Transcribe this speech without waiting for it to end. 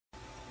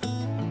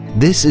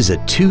This is a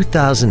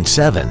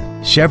 2007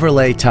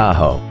 Chevrolet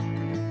Tahoe.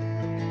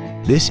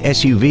 This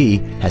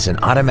SUV has an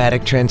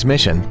automatic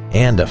transmission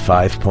and a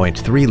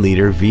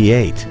 5.3-liter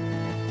V8.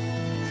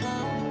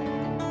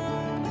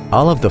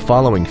 All of the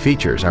following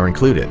features are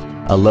included: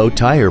 a low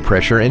tire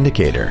pressure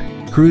indicator,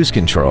 cruise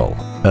control,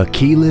 a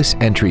keyless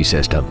entry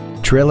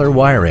system, trailer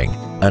wiring,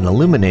 an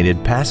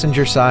illuminated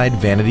passenger side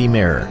vanity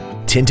mirror,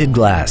 tinted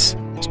glass,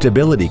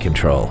 stability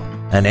control,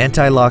 an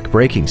anti-lock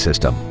braking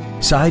system,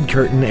 side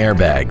curtain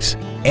airbags,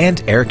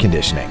 and air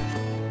conditioning.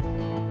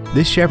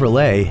 This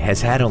Chevrolet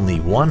has had only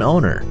one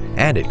owner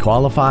and it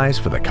qualifies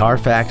for the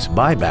Carfax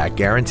buyback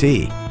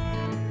guarantee.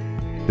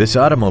 This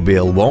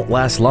automobile won't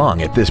last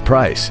long at this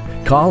price.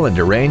 Call and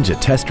arrange a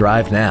test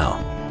drive now.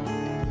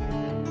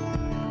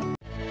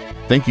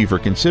 Thank you for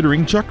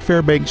considering Chuck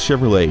Fairbanks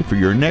Chevrolet for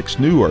your next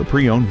new or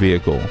pre-owned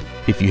vehicle.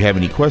 If you have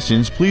any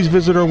questions, please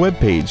visit our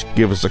webpage,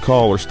 give us a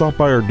call, or stop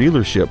by our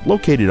dealership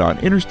located on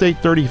Interstate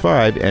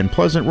 35 and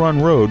Pleasant Run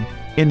Road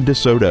in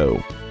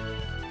DeSoto.